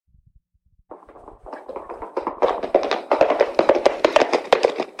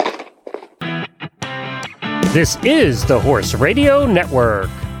This is the Horse Radio Network.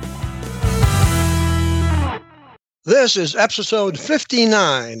 This is episode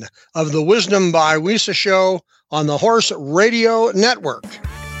 59 of the Wisdom by WISA show on the Horse Radio Network.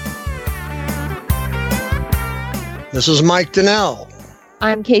 This is Mike Donnell.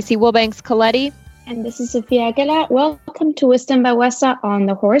 I'm Casey Wilbanks-Coletti. And this is Sophia Aguilar. Welcome to Wisdom by WISA on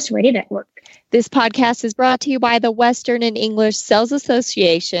the Horse Radio Network. This podcast is brought to you by the Western and English Sales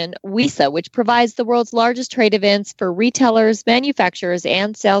Association, WISA, which provides the world's largest trade events for retailers, manufacturers,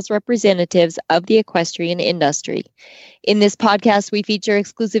 and sales representatives of the equestrian industry. In this podcast, we feature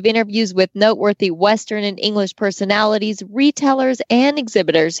exclusive interviews with noteworthy Western and English personalities, retailers, and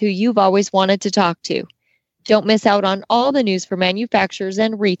exhibitors who you've always wanted to talk to. Don't miss out on all the news for manufacturers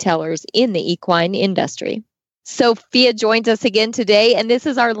and retailers in the equine industry. Sophia joins us again today, and this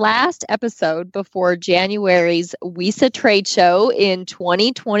is our last episode before January's WISA trade show in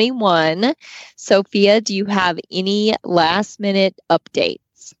 2021. Sophia, do you have any last-minute updates?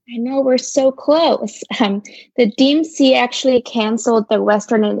 I know we're so close. The DMC actually canceled the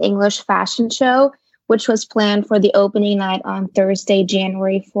Western and English fashion show, which was planned for the opening night on Thursday,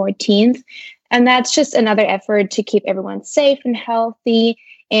 January 14th. And that's just another effort to keep everyone safe and healthy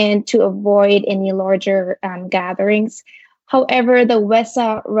and to avoid any larger gatherings. However, the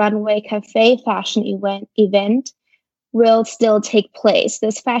WESA Runway Cafe fashion event will still take place.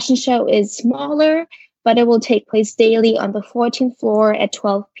 This fashion show is smaller, but it will take place daily on the 14th floor at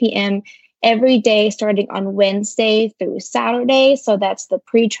 12 p.m. every day, starting on Wednesday through Saturday. So that's the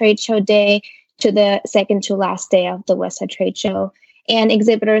pre-trade show day to the second to last day of the WESA trade show. And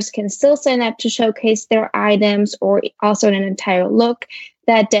exhibitors can still sign up to showcase their items or also an entire look.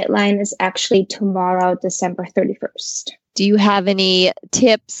 That deadline is actually tomorrow, December 31st. Do you have any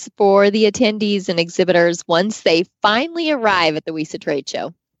tips for the attendees and exhibitors once they finally arrive at the WISA trade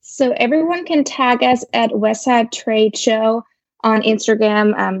show? So everyone can tag us at WESA Trade Show on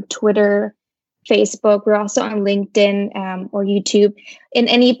Instagram, Twitter, Facebook. We're also on LinkedIn or YouTube. In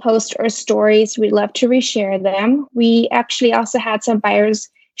any posts or stories, we'd love to reshare them. We actually also had some buyers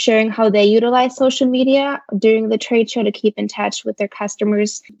sharing how they utilize social media during the trade show to keep in touch with their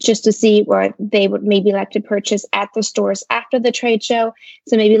customers, just to see what they would maybe like to purchase at the stores after the trade show.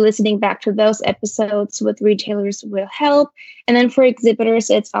 So maybe listening back to those episodes with retailers will help. And then for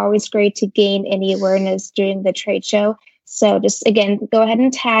exhibitors, it's always great to gain any awareness during the trade show. So just, again, go ahead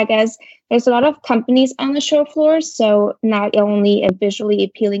and tag us. There's a lot of companies on the show floor, so not only a visually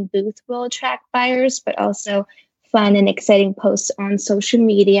appealing booth will attract buyers, but also fun and exciting posts on social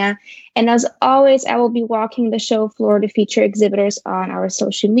media. And as always, I will be walking the show floor to feature exhibitors on our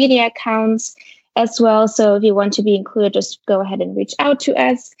social media accounts as well. So if you want to be included, just go ahead and reach out to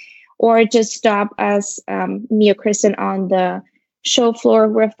us or just stop us, me or Kristen, on the show floor.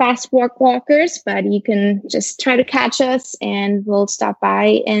 We're fast walkers, but you can just try to catch us and we'll stop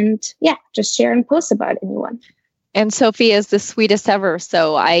by and just share and post about anyone. And Sophia is the sweetest ever,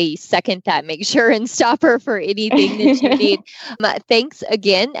 so I second that. Make sure and stop her for anything that you need. Thanks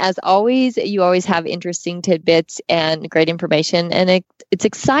again. As always, you always have interesting tidbits and great information. And it's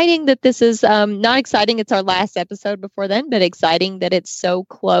exciting that this is not exciting. It's our last episode before then, but exciting that it's so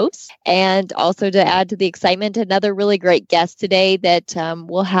close. And also to add to the excitement, another really great guest today that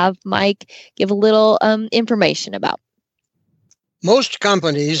we'll have Mike give a little information about. Most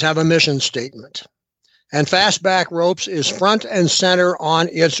companies have a mission statement, and Fastback Ropes is front and center on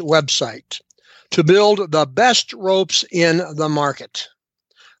its website: to build the best ropes in the market.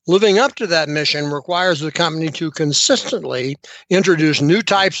 Living up to that mission requires the company to consistently introduce new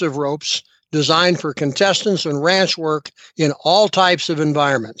types of ropes designed for contestants and ranch work in all types of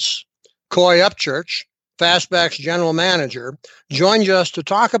environments. Coy Upchurch, Fastback's general manager, joined us to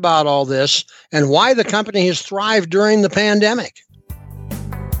talk about all this and why the company has thrived during the pandemic.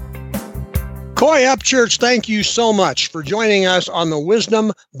 Coy Upchurch, thank you so much for joining us on the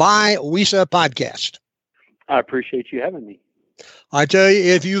Wisdom by WISA podcast. I appreciate you having me. I tell you,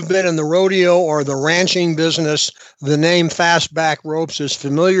 if you've been in the rodeo or the ranching business, the name Fastback Ropes is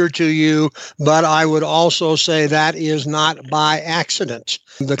familiar to you, but I would also say that is not by accident.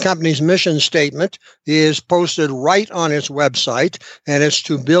 The company's mission statement is posted right on its website, and it's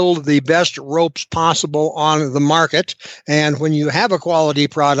to build the best ropes possible on the market. And when you have a quality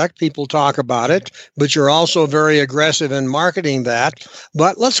product, people talk about it, but you're also very aggressive in marketing that.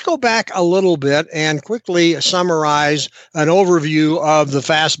 But let's go back a little bit and quickly summarize an overview of the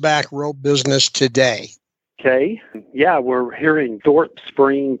Fastback rope business today. Okay. Yeah, we're here in Thorpe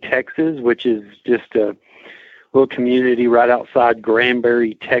Spring, Texas, which is just a little community right outside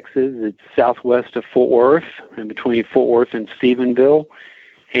Granbury, Texas. It's southwest of Fort Worth and between Fort Worth and Stephenville.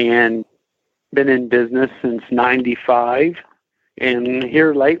 And been in business since '95. And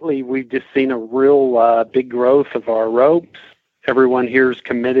here lately, we've just seen a real big growth of our ropes. Everyone here is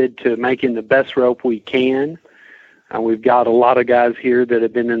committed to making the best rope we can. We've got a lot of guys here that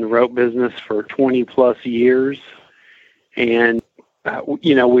have been in the rope business for 20 plus years. And,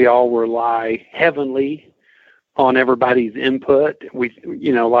 we all rely heavily on everybody's input. We,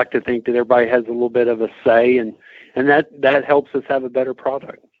 like to think that everybody has a little bit of a say, and that helps us have a better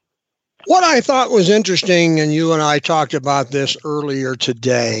product. What I thought was interesting, and you and I talked about this earlier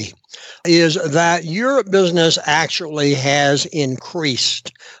today, is that your business actually has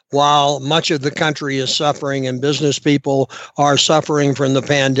increased while much of the country is suffering and business people are suffering from the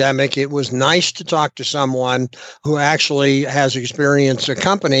pandemic. It was nice to talk to someone who actually has experienced a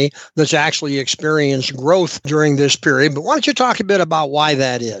company that's actually experienced growth during this period. But why don't you talk a bit about why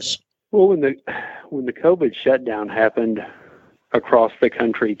that is? Well, when the COVID shutdown happened across the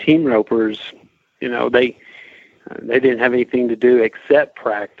country, team ropers, they didn't have anything to do except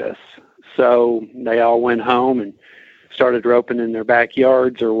practice. So they all went home and started roping in their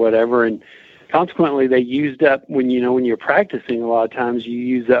backyards or whatever. And consequently, they used up, when you're practicing, a lot of times you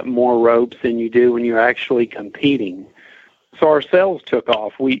use up more ropes than you do when you're actually competing. So our sales took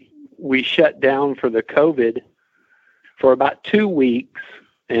off. We shut down for the COVID for about 2 weeks,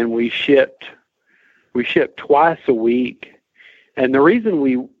 and we shipped twice a week. And the reason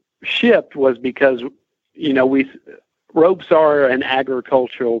we shipped was because, ropes are an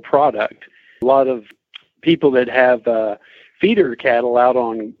agricultural product. A lot of people that have feeder cattle out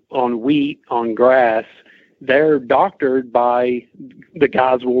on wheat, on grass, they're doctored by the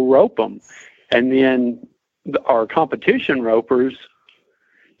guys will rope them. And then our competition ropers,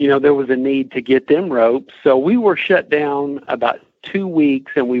 there was a need to get them ropes. So we were shut down about 2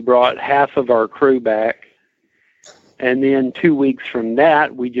 weeks, and we brought half of our crew back. And then 2 weeks from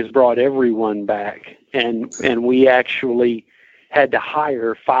that, we just brought everyone back. And we actually had to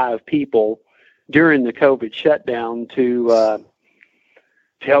hire 5 people during the COVID shutdown to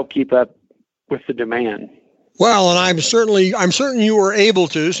help keep up with the demand. Well, and I'm certain you were able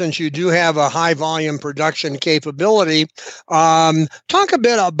to, since you do have a high volume production capability. Talk a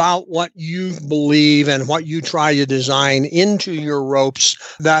bit about what you believe and what you try to design into your ropes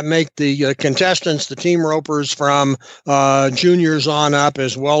that make the contestants, the team ropers from juniors on up,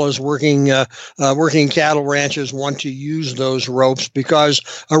 as well as working cattle ranches, want to use those ropes,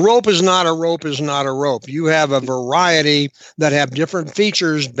 because a rope is not a rope is not a rope. You have a variety that have different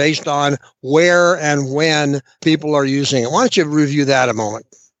features based on where and when people are using it. Why don't you review that a moment?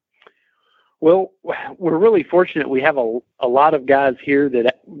 Well, we're really fortunate. We have a lot of guys here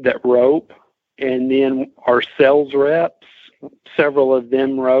that rope, and then our sales reps, several of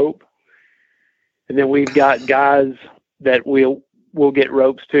them rope. And then we've got guys that we'll get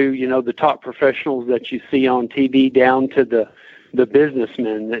ropes to, the top professionals that you see on TV, down to the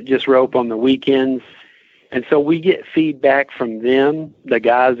businessmen that just rope on the weekends. And so we get feedback from them, the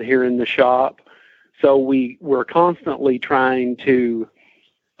guys here in the shop. So we're constantly trying to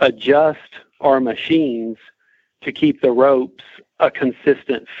adjust our machines to keep the ropes a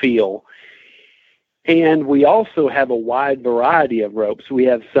consistent feel. And we also have a wide variety of ropes. We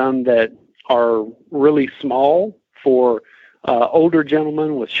have some that are really small for older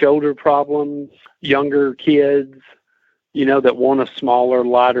gentlemen with shoulder problems, younger kids, that want a smaller,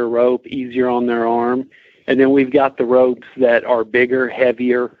 lighter rope, easier on their arm. And then we've got the ropes that are bigger,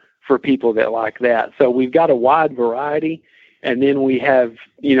 heavier, for people that like that. So we've got a wide variety. And then we have,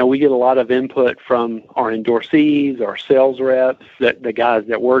 we get a lot of input from our endorsees, our sales reps, the guys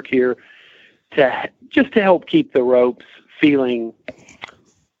that work here, to help keep the ropes feeling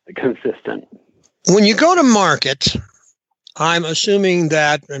consistent. When you go to market, I'm assuming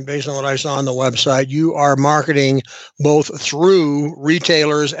that, and based on what I saw on the website, you are marketing both through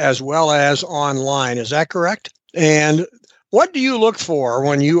retailers as well as online. Is that correct? And what do you look for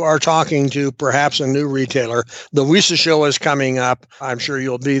when you are talking to perhaps a new retailer? The WESA show is coming up. I'm sure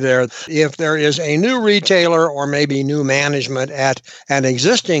you'll be there. If there is a new retailer or maybe new management at an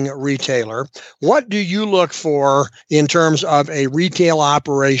existing retailer, what do you look for in terms of a retail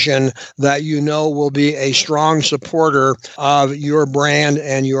operation that will be a strong supporter of your brand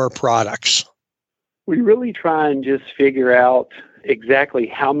and your products? We really try and just figure out exactly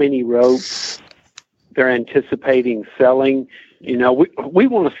how many ropes they're anticipating selling. We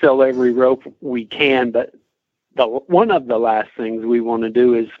want to sell every rope we can, but one of the last things we want to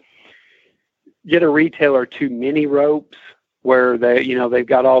do is get a retailer too many ropes where they've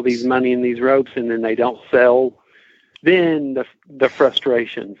got all these money in these ropes and then they don't sell then the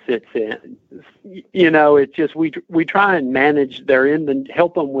frustration sits in. It's just we try and manage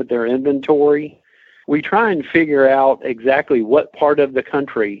help them with their inventory. We try and figure out exactly what part of the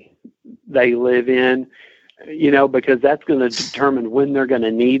country they live in, because that's going to determine when they're going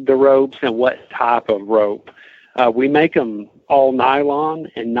to need the ropes and what type of rope. We make them all nylon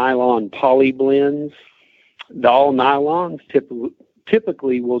and nylon poly blends. The all nylons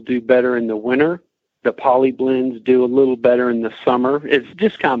typically will do better in the winter. The poly blends do a little better in the summer. It's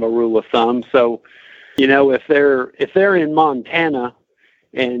just kind of a rule of thumb. So, if they're in Montana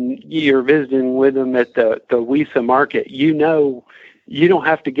and you're visiting with them at the WESA market, you don't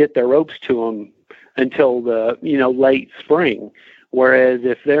have to get their ropes to them until the late spring. Whereas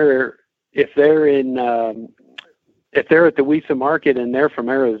if they're at the WESA market and they're from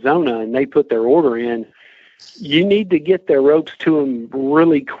Arizona and they put their order in, you need to get their ropes to them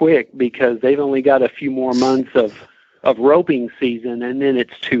really quick because they've only got a few more months of roping season, and then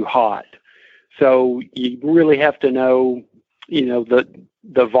it's too hot. So you really have to know,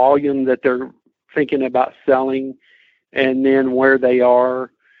 the volume that they're thinking about selling and then where they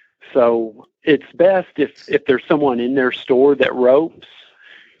are. So it's best if there's someone in their store that ropes,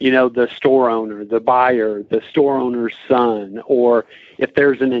 the store owner, the buyer, the store owner's son, or if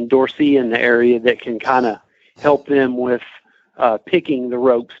there's an endorsee in the area that can kind of help them with picking the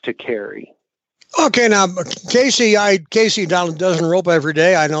ropes to carry. Okay, now Casey doesn't rope every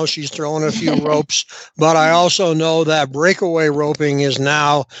day. I know she's throwing a few ropes, but I also know that breakaway roping is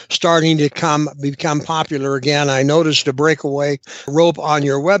now starting to become popular again. I noticed a breakaway rope on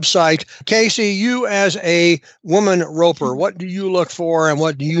your website. Casey, you as a woman roper, what do you look for and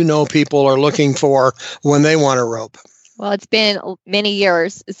what do you know people are looking for when they want to rope? Well, it's been many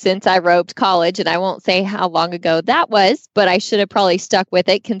years since I roped college, and I won't say how long ago that was, but I should have probably stuck with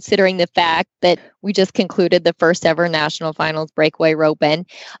it considering the fact that we just concluded the first ever national finals breakaway roping.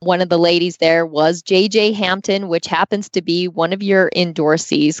 One of the ladies there was JJ Hampton, which happens to be one of your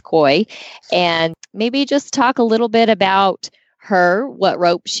endorsees, Coy. And maybe just talk a little bit about her, what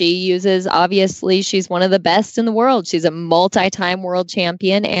rope she uses. Obviously, she's one of the best in the world. She's a multi-time world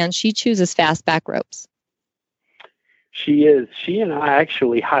champion, and she chooses fastback ropes. She is. She and I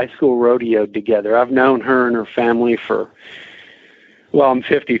actually high school rodeoed together. I've known her and her family I'm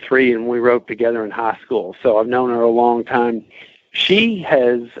 53 and we roped together in high school. So I've known her a long time. She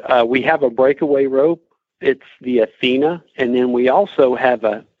has, we have a breakaway rope. It's the Athena. And then we also have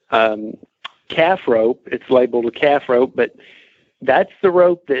a calf rope. It's labeled a calf rope, but that's the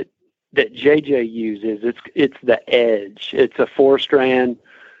rope that JJ uses. It's the Edge. It's a 4-strand,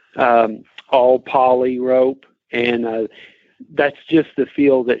 all poly rope. And that's just the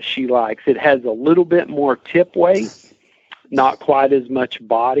feel that she likes. It has a little bit more tip weight, not quite as much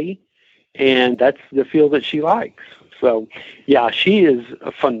body, and that's the feel that she likes. So, yeah, she is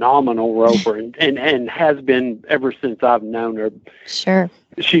a phenomenal roper and has been ever since I've known her. Sure.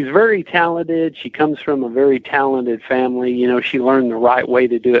 She's very talented. She comes from a very talented family. She learned the right way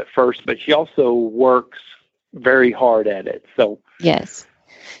to do it first, but she also works very hard at it. So, yes.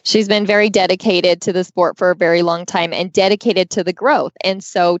 She's been very dedicated to the sport for a very long time and dedicated to the growth. And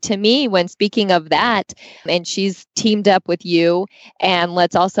so to me, when speaking of that, and she's teamed up with you, and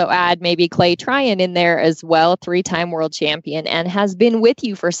let's also add maybe Clay Tryon in there as well, 3-time world champion, and has been with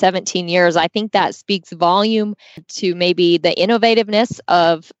you for 17 years. I think that speaks volume to maybe the innovativeness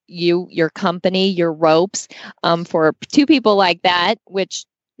of you, your company, your ropes, for two people like that, which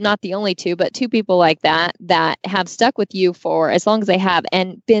not the only two, but two people like that have stuck with you for as long as they have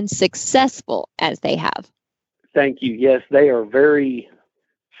and been successful as they have. Thank you. Yes, they are very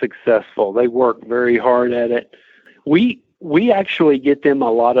successful. They work very hard at it. We actually get them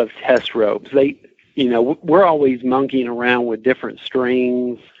a lot of test ropes. We're always monkeying around with different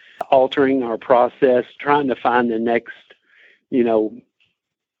strings, altering our process, trying to find the next,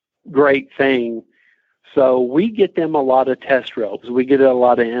 great thing. So we get them a lot of test ropes. We get a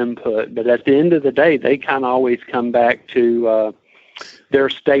lot of input. But at the end of the day, they kind of always come back to their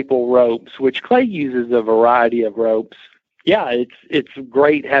staple ropes, which Clay uses a variety of ropes. Yeah, it's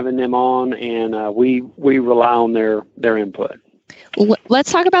great having them on, and we rely on their input.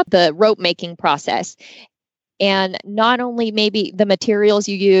 Let's talk about the rope making process. And not only maybe the materials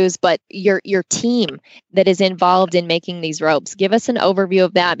you use, but your team that is involved in making these ropes. Give us an overview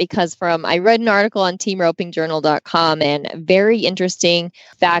of that, because I read an article on teamropingjournal.com and very interesting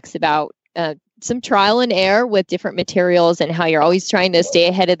facts about some trial and error with different materials and how you're always trying to stay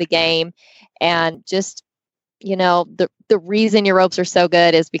ahead of the game. And just, the reason your ropes are so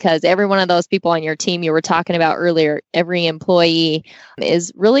good is because every one of those people on your team you were talking about earlier, every employee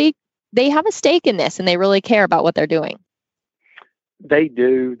is really they have a stake in this and they really care about what they're doing. They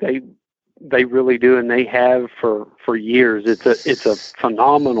do. They really do, and they have for years. It's a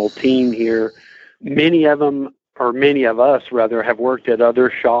phenomenal team here. Many of them, or many of us rather, have worked at other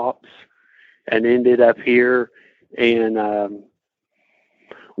shops and ended up here. And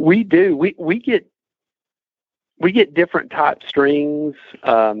we get different type strings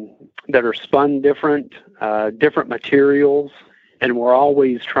that are spun different materials, and we're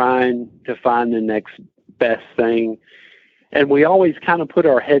always trying to find the next best thing. And we always kind of put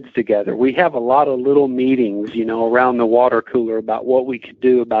our heads together. We have a lot of little meetings, around the water cooler about what we could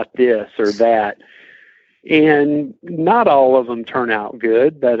do about this or that. And not all of them turn out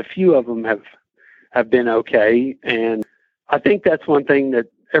good, but a few of them have been okay. And I think that's one thing that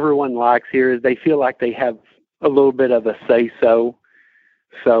everyone likes here is they feel like they have a little bit of a say-so.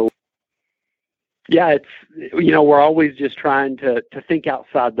 So, yeah, we're always just trying to think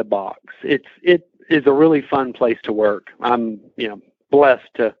outside the box. It is a really fun place to work. I'm,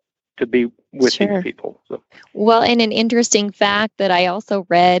 blessed to be with these people. So. Well, and an interesting fact that I also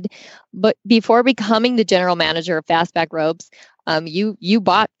read, but before becoming the general manager of Fastback Ropes, you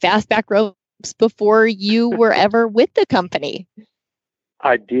bought Fastback Ropes before you were ever with the company.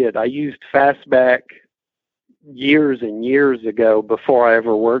 I did. I used Fastback years and years ago before I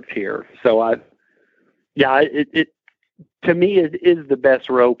ever worked here. So it to me it is the best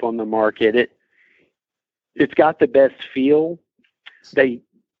rope on the market. It's got the best feel.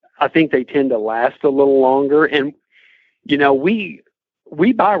 I think they tend to last a little longer. And,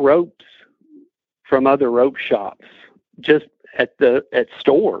 we buy ropes from other rope shops just at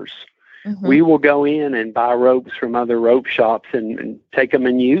stores. Mm-hmm. We will go in and buy ropes from other rope shops and take them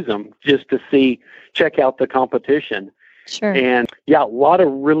and use them just to check out the competition. Sure. And a lot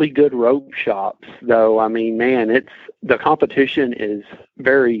of really good rope shops though. I mean, man, the competition is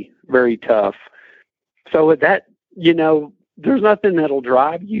very, very tough. So with that, there's nothing that'll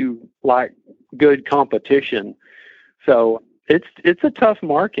drive you like good competition. So it's a tough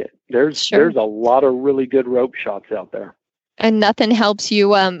market. There's a lot of really good rope shops out there. And nothing helps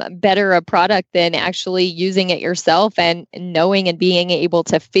you better a product than actually using it yourself and knowing and being able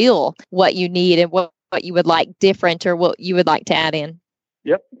to feel what you need and what you would like different or what you would like to add in.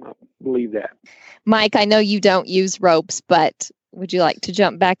 Yep, I believe that. Mike, I know you don't use ropes, but would you like to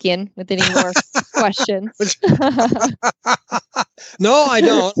jump back in with any more questions? No, I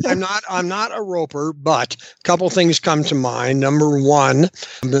don't. I'm not a roper, but a couple things come to mind. Number one,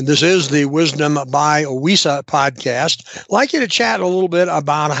 this is the Wisdom by WESA podcast. I'd like you to chat a little bit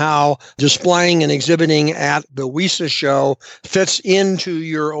about how displaying and exhibiting at the WESA show fits into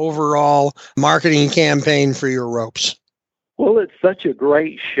your overall marketing campaign for your ropes. Well, it's such a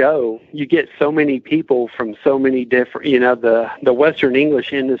great show. You get so many people from so many different, the Western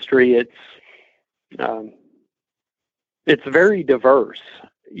English industry. It's very diverse.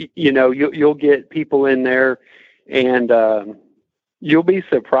 You'll get people in there, and you'll be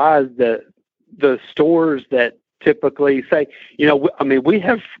surprised that the stores that typically say, we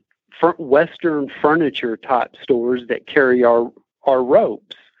have Western furniture type stores that carry our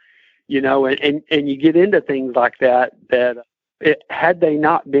ropes, and you get into things like that. Had we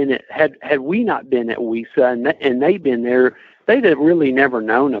not been at WESA and they'd been there, they'd have really never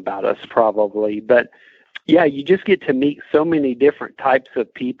known about us probably. But yeah, you just get to meet so many different types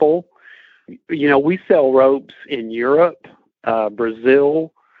of people. We sell ropes in Europe,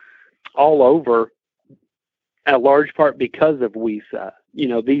 Brazil, all over, a large part because of WESA.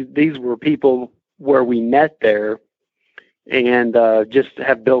 These were people where we met there and just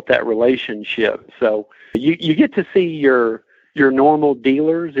have built that relationship. So you get to see your normal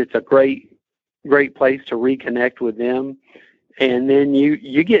dealers. It's a great place to reconnect with them. And then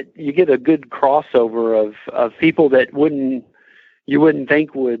you get a good crossover of people that you wouldn't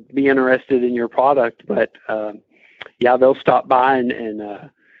think would be interested in your product, but they'll stop by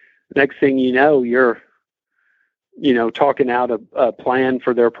and next thing you know, you're talking out a plan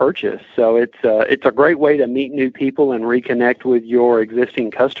for their purchase. So it's a great way to meet new people and reconnect with your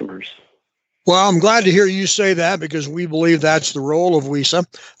existing customers. Well, I'm glad to hear you say that because we believe that's the role of WESA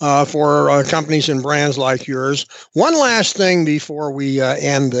for companies and brands like yours. One last thing before we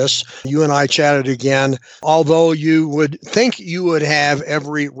end this. You and I chatted again. Although you would think you would have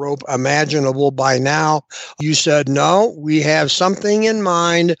every rope imaginable by now, you said, no, we have something in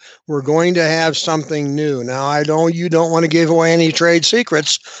mind. We're going to have something new. Now, you don't want to give away any trade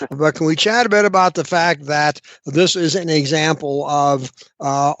secrets, but can we chat a bit about the fact that this is an example of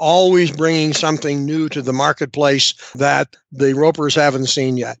always bringing something new to the marketplace that the ropers haven't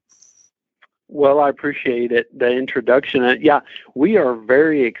seen yet? Well, I appreciate it, the introduction. Yeah, we are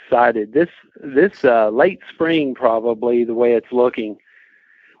very excited. This late spring, probably the way it's looking,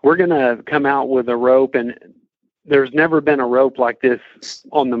 we're going to come out with a rope, and there's never been a rope like this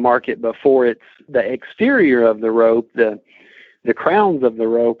on the market before. It's the exterior of the rope, the crowns of the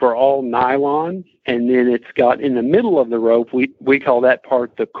rope are all nylon, and then it's got in the middle of the rope, we call that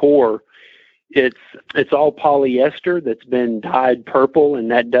part the core. It's all polyester that's been dyed purple,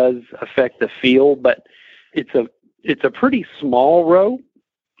 and that does affect the feel, but it's a pretty small rope,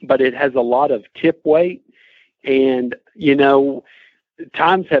 but it has a lot of tip weight. And, you know,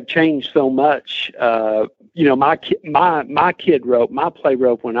 times have changed so much. You know, my kid rope, my play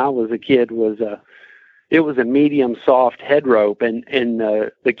rope when I was a kid was it was a medium soft head rope, and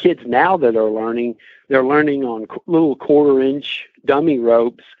the kids now that are learning, they're learning on little 1/4-inch dummy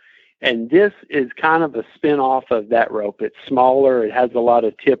ropes. And this is kind of a spin-off of that rope. It's smaller. It has a lot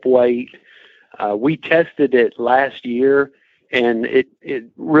of tip weight. We tested it last year, and it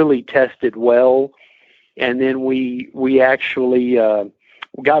really tested well. And then we actually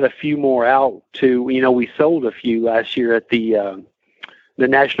got a few more out to, you know, we sold a few last year at the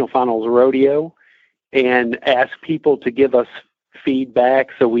National Finals Rodeo and asked people to give us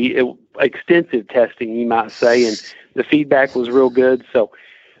feedback. So extensive testing, you might say, and the feedback was real good. So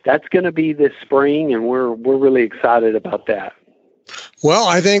that's going to be this spring, and we're really excited about that. Well,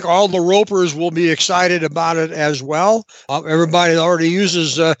 I think all the ropers will be excited about it as well. Everybody already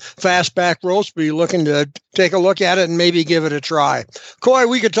uses fastback ropes, but you're looking to take a look at it and maybe give it a try. Coy,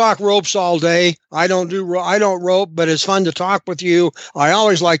 we could talk ropes all day. I don't rope, but it's fun to talk with you. I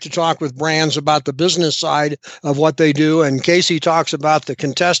always like to talk with brands about the business side of what they do, and Casey talks about the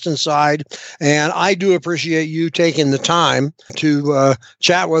contestant side. And I do appreciate you taking the time to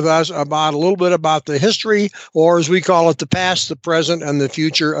chat with us about a little bit about the history, or as we call it, the past, the present, and the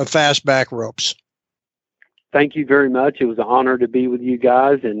future of fastback ropes. Thank you very much. It was an honor to be with you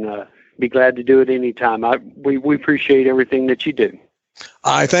guys, and be glad to do it anytime. We appreciate everything that you do.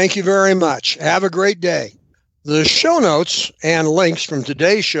 I thank you very much. Have a great day. The show notes and links from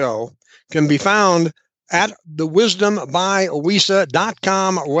today's show can be found at the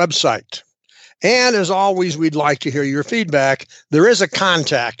wisdombywisa.com website. And as always, we'd like to hear your feedback. There is a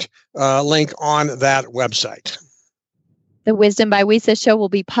contact link on that website. The Wisdom by WISA show will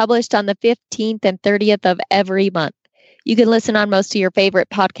be published on the 15th and 30th of every month. You can listen on most of your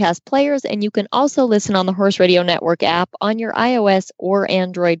favorite podcast players, and you can also listen on the Horse Radio Network app on your iOS or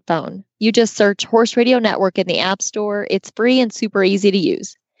Android phone. You just search Horse Radio Network in the App Store. It's free and super easy to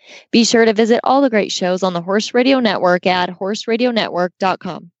use. Be sure to visit all the great shows on the Horse Radio Network at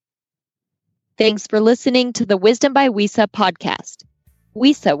horseradionetwork.com. Thanks for listening to the Wisdom by WISA podcast.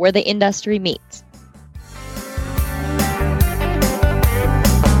 WISA, where the industry meets.